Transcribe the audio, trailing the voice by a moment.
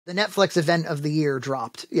The Netflix event of the year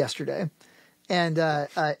dropped yesterday, and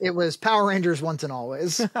it was Power Rangers Once and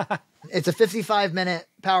Always. It's a 55-minute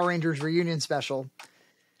Power Rangers reunion special.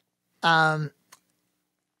 I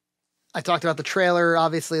talked about the trailer,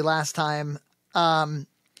 obviously, last time.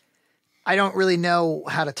 I don't really know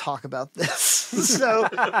how to talk about this. So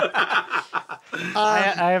I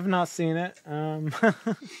have not seen it.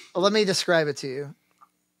 Let me describe it to you.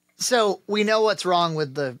 So we know what's wrong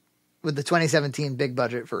with the 2017 big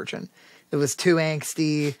budget version. It was too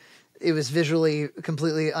angsty. It was visually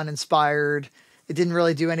completely uninspired. It didn't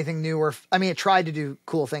really do anything new, it tried to do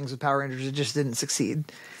cool things with Power Rangers. It just didn't succeed.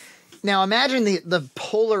 Now imagine the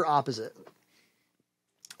polar opposite,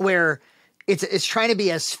 where it's trying to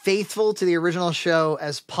be as faithful to the original show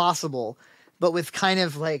as possible, but with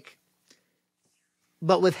half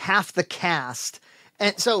the cast.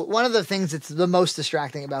 And so one of the things that's the most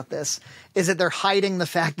distracting about this is that they're hiding the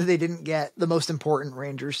fact that they didn't get the most important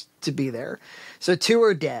Rangers to be there. So 2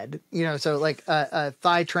 are dead, so like Thai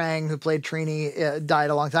Trang, who played Trini, died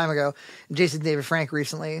a long time ago. Jason David Frank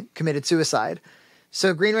recently committed suicide.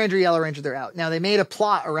 So Green Ranger, Yellow Ranger, they're out. Now they made a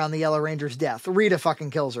plot around the Yellow Ranger's death. Rita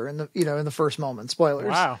fucking kills her in the first moment. Spoilers.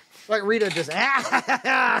 Wow. Like Rita just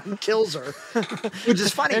kills her, which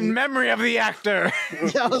is funny. In memory of the actor.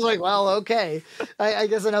 Yeah, I was like, well, okay. I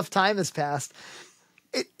guess enough time has passed.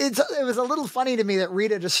 It was a little funny to me that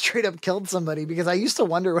Rita just straight up killed somebody, because I used to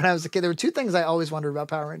wonder when I was a kid, there were 2 things I always wondered about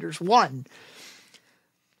Power Rangers. One,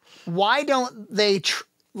 why do they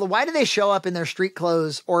show up in their street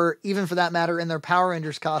clothes, or even for that matter in their Power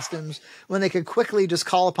Rangers costumes, when they could quickly just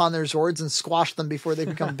call upon their Zords and squash them before they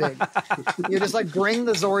become big? You just bring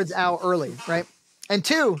the Zords out early, right? And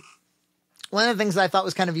 2, one of the things that I thought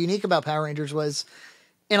was kind of unique about Power Rangers was,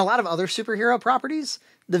 in a lot of other superhero properties,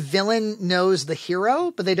 the villain knows the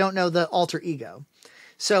hero, but they don't know the alter ego.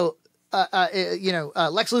 So,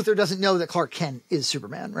 Lex Luthor doesn't know that Clark Kent is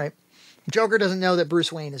Superman, right? Joker doesn't know that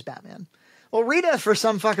Bruce Wayne is Batman. Well, Rita, for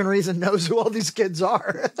some fucking reason, knows who all these kids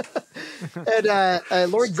are.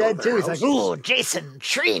 And Lord Zed, too. He's like, ooh, Jason,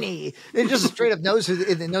 Trini. He just straight up knows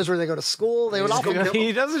where they go to school. They would often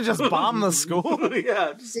he doesn't just bomb the school.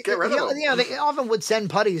 Yeah, just get rid of them. Yeah, they often would send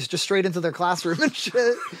putties just straight into their classroom and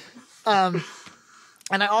shit. And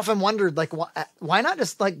I often wondered, why not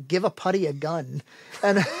just, give a putty a gun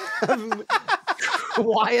and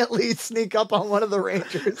quietly sneak up on one of the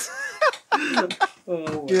Rangers?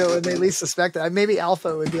 When they least suspect it. Maybe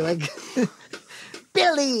Alpha would be like,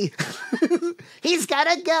 Billy, he's got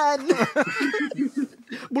a gun.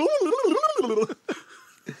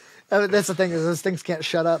 That's the thing, is those things can't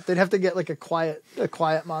shut up. They'd have to get a quiet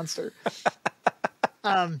monster.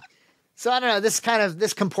 So I don't know, this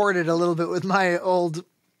comported a little bit with my old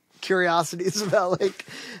curiosities about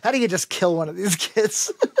how do you just kill one of these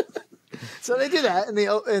kids? So they do that in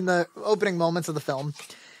the opening moments of the film.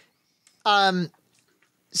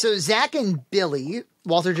 So Zach and Billy,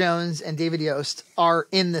 Walter Jones and David Yost, are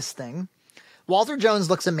in this thing. Walter Jones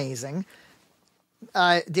looks amazing.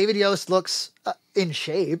 David Yost looks in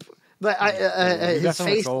shape, but his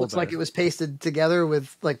face looks like it was pasted together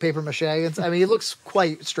with paper mache. He looks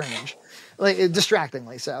quite strange,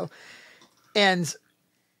 distractingly so. And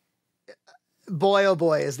boy, oh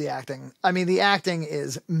boy, is the acting. The acting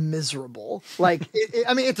is miserable.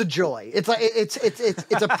 It's a joy. It's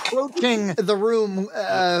it's approaching the Room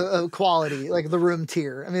quality, the Room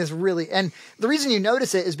tier. it's really, and the reason you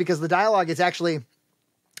notice it is because the dialogue is actually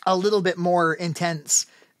a little bit more intense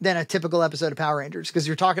than a typical episode of Power Rangers. Because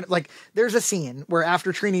you're talking, there's a scene where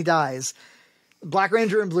after Trini dies, Black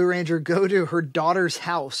Ranger and Blue Ranger go to her daughter's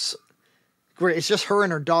house, where it's just her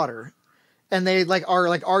and her daughter. And they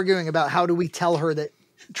are arguing about how do we tell her that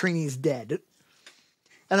Trini's dead.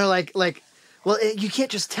 And they're like, well, you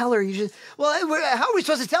can't just tell her. You just, well, how are we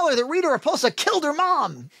supposed to tell her that Rita Repulsa killed her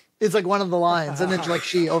mom? It's one of the lines. And then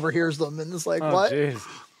she overhears them and it's what? Geez.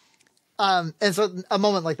 And so a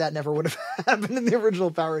moment like that never would have happened in the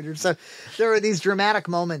original Power Rangers. So there are these dramatic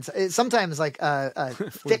moments, sometimes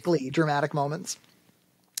thickly dramatic moments.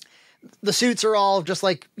 The suits are all just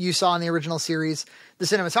like you saw in the original series. The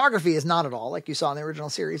cinematography is not at all like you saw in the original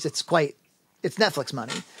series. It's Netflix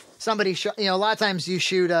money. Somebody, a lot of times you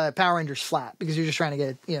shoot Power Rangers flat because you're just trying to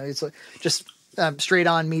get, it's just straight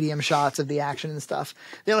on medium shots of the action and stuff.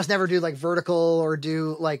 They almost never do vertical or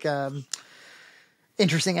do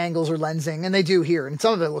interesting angles or lensing, and they do here. And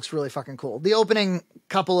some of it looks really fucking cool. The opening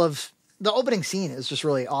scene is just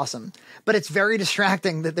really awesome, but it's very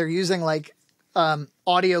distracting that they're using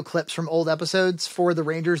audio clips from old episodes for the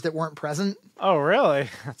Rangers that weren't present. Oh, really?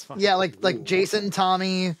 That's fun. Yeah, like Jason,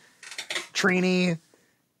 Tommy, Trini,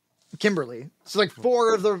 Kimberly. So like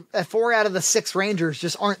 4 out of the 6 Rangers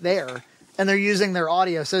just aren't there, and they're using their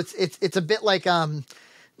audio. So it's a bit like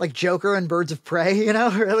Joker and Birds of Prey, you know,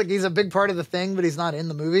 like he's a big part of the thing, but he's not in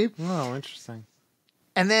the movie. Oh, interesting.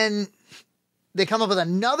 And then they come up with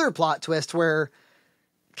another plot twist where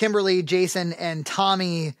Kimberly, Jason, and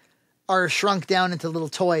Tommy are shrunk down into little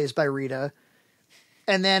toys by Rita.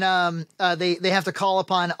 And then they have to call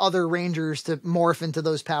upon other Rangers to morph into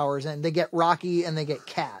those powers. And they get Rocky and they get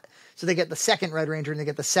Cat. So they get the second Red Ranger and they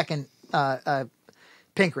get the second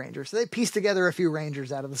Pink Ranger. So they piece together a few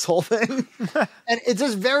Rangers out of this whole thing. And it's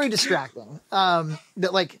just very distracting.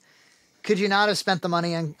 That like, could you not have spent the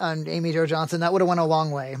money on Amy Jo Johnson? That would have went a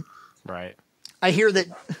long way. Right. I hear that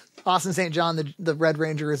Austin St. John, the Red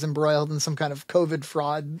Ranger, is embroiled in some kind of COVID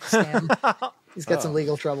fraud scam. He's got some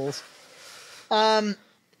legal troubles.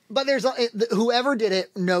 But there's whoever did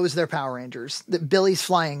it knows their Power Rangers. That Billy's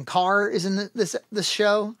flying car is in this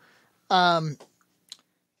show. The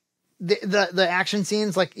action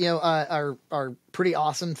scenes, like, you know, are pretty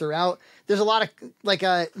awesome throughout. There's a lot of like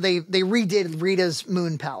they redid Rita's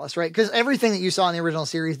Moon Palace, right? Because everything that you saw in the original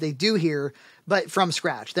series they do here, but from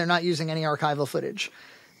scratch. They're not using any archival footage.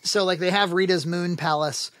 So like they have Rita's Moon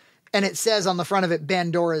Palace, and it says on the front of it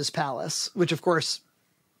Bandora's Palace, which of course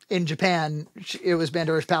in Japan it was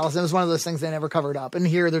Bandora's Palace. It was one of those things they never covered up, and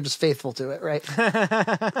here they're just faithful to it, right?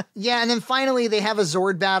 Yeah, and then finally they have a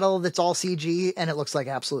Zord battle that's all CG, and it looks like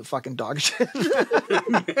absolute fucking dog shit.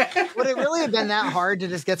 Would it really have been that hard to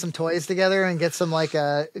just get some toys together and get some like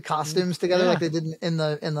costumes together like they did in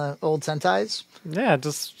the old Sentais? Yeah,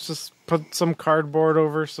 just put some cardboard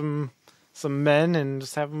over some men and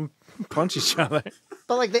just have them punch each other.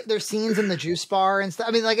 But like there's scenes in the juice bar and stuff.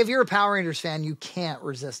 I mean, like if you're a Power Rangers fan, you can't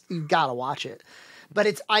resist. You gotta watch it.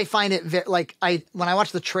 But I find it when I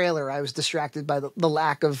watched the trailer, I was distracted by the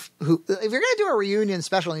lack of who. If you're gonna do a reunion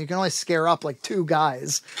special and you can only scare up like 2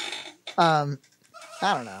 guys, I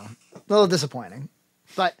don't know, a little disappointing.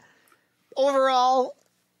 But overall,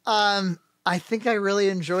 I think I really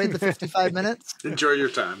enjoyed the 55 minutes. Enjoy your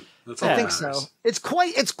time. That's all I think so. It's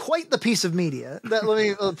quite the piece of media. Let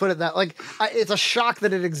me put it that. Like, it's a shock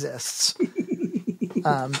that it exists.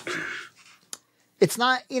 It's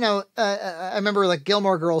not, you know. I remember like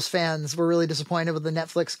Gilmore Girls fans were really disappointed with the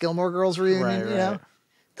Netflix Gilmore Girls reunion. Right. You know,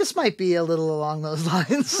 this might be a little along those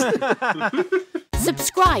lines.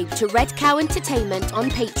 Subscribe to Red Cow Entertainment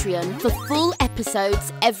on Patreon for full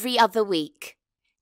episodes every other week.